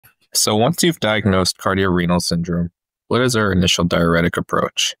So once you've diagnosed cardiorenal syndrome, what is our initial diuretic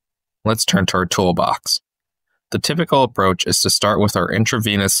approach? Let's turn to our toolbox. The typical approach is to start with our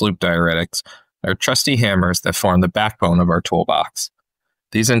intravenous loop diuretics, our trusty hammers that form the backbone of our toolbox.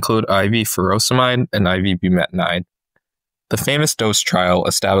 These include IV furosemide and IV bumetanide. The famous dose trial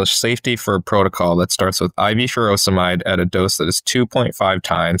established safety for a protocol that starts with IV furosemide at a dose that is 2.5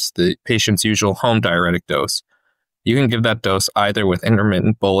 times the patient's usual home diuretic dose. You can give that dose either with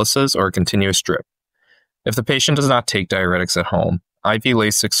intermittent boluses or a continuous drip. If the patient does not take diuretics at home, IV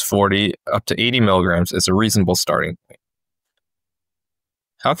Lasix 40 up to 80 milligrams is a reasonable starting point.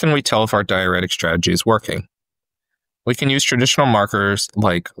 How can we tell if our diuretic strategy is working? We can use traditional markers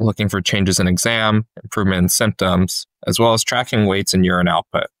like looking for changes in exam, improvement in symptoms, as well as tracking weights and urine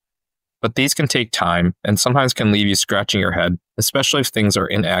output. But these can take time and sometimes can leave you scratching your head, especially if things are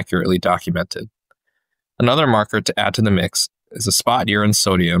inaccurately documented. Another marker to add to the mix is a spot urine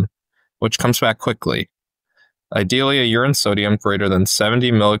sodium, which comes back quickly. Ideally, a urine sodium greater than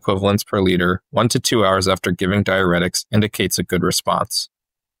 70 milliequivalents per liter 1 to 2 hours after giving diuretics indicates a good response.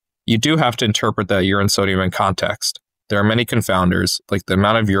 You do have to interpret that urine sodium in context. There are many confounders, like the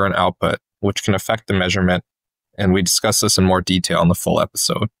amount of urine output, which can affect the measurement, and we discuss this in more detail in the full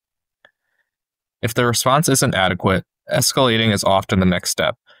episode. If the response isn't adequate, escalating is often the next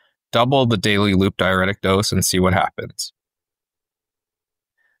step. Double the daily loop diuretic dose and see what happens.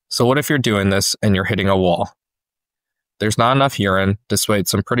 So what if you're doing this and you're hitting a wall? There's not enough urine despite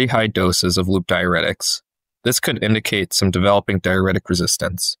some pretty high doses of loop diuretics. This could indicate some developing diuretic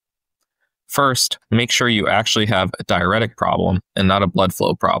resistance. First, make sure you actually have a diuretic problem and not a blood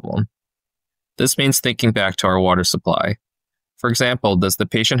flow problem. This means thinking back to our water supply. For example, does the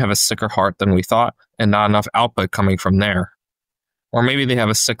patient have a sicker heart than we thought and not enough output coming from there? Or maybe they have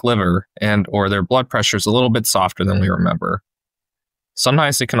a sick liver or their blood pressure is a little bit softer than we remember.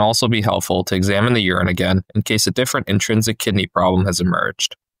 Sometimes it can also be helpful to examine the urine again in case a different intrinsic kidney problem has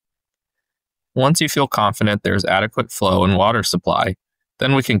emerged. Once you feel confident there is adequate flow and water supply,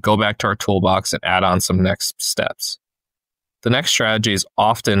 then we can go back to our toolbox and add on some next steps. The next strategy is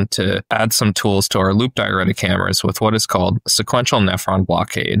often to add some tools to our loop diuretic hammers with what is called sequential nephron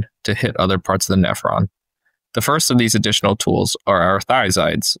blockade to hit other parts of the nephron. The first of these additional tools are our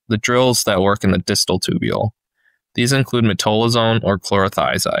thiazides, the drills that work in the distal tubule. These include metolazone or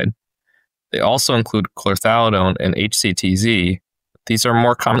chlorothiazide. They also include chlorthalidone and HCTZ. These are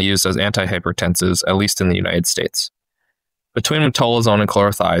more commonly used as antihypertensives, at least in the United States. Between metolazone and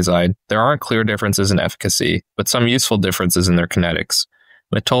chlorothiazide, there aren't clear differences in efficacy, but some useful differences in their kinetics.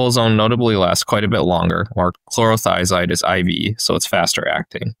 Metolazone notably lasts quite a bit longer, while chlorothiazide is IV, so it's faster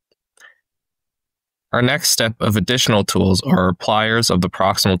acting. Our next step of additional tools are our pliers of the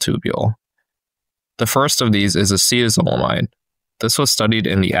proximal tubule. The first of these is acetazolamide. This was studied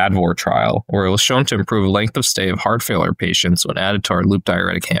in the ADVOR trial, where it was shown to improve length of stay of heart failure patients when added to our loop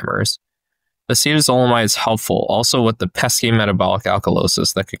diuretic hammers. Acetazolamide is helpful also with the pesky metabolic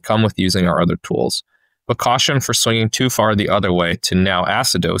alkalosis that could come with using our other tools, but caution for swinging too far the other way to now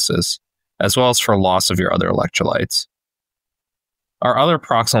acidosis, as well as for loss of your other electrolytes. Our other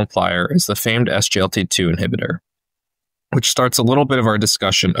proximal plier is the famed SGLT2 inhibitor, which starts a little bit of our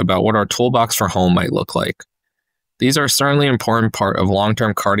discussion about what our toolbox for home might look like. These are certainly an important part of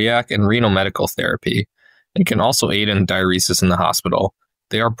long-term cardiac and renal medical therapy, and can also aid in diuresis in the hospital.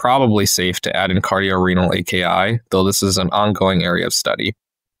 They are probably safe to add in cardiorenal AKI, though this is an ongoing area of study.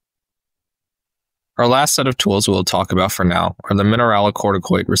 Our last set of tools we'll talk about for now are the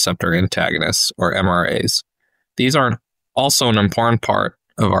mineralocorticoid receptor antagonists, or MRAs. These are also an important part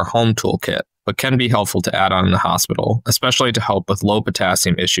of our home toolkit, but can be helpful to add on in the hospital, especially to help with low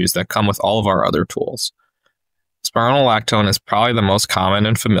potassium issues that come with all of our other tools. Spironolactone is probably the most common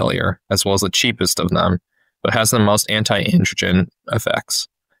and familiar, as well as the cheapest of them, but has the most anti-androgen effects.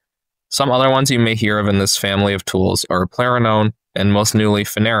 Some other ones you may hear of in this family of tools are eplerenone and most newly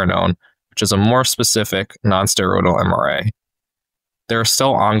finerenone, which is a more specific non-steroidal MRA. There are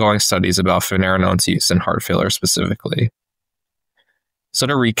still ongoing studies about finerenone's use in heart failure specifically. So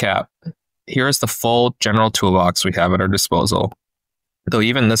to recap, here is the full general toolbox we have at our disposal, though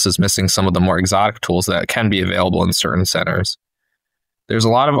even this is missing some of the more exotic tools that can be available in certain centers. There's a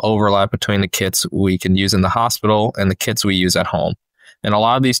lot of overlap between the kits we can use in the hospital and the kits we use at home, and a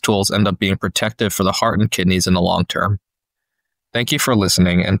lot of these tools end up being protective for the heart and kidneys in the long term. Thank you for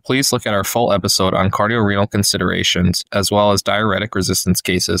listening, and please look at our full episode on cardiorenal considerations as well as diuretic resistance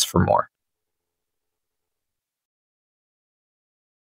cases for more.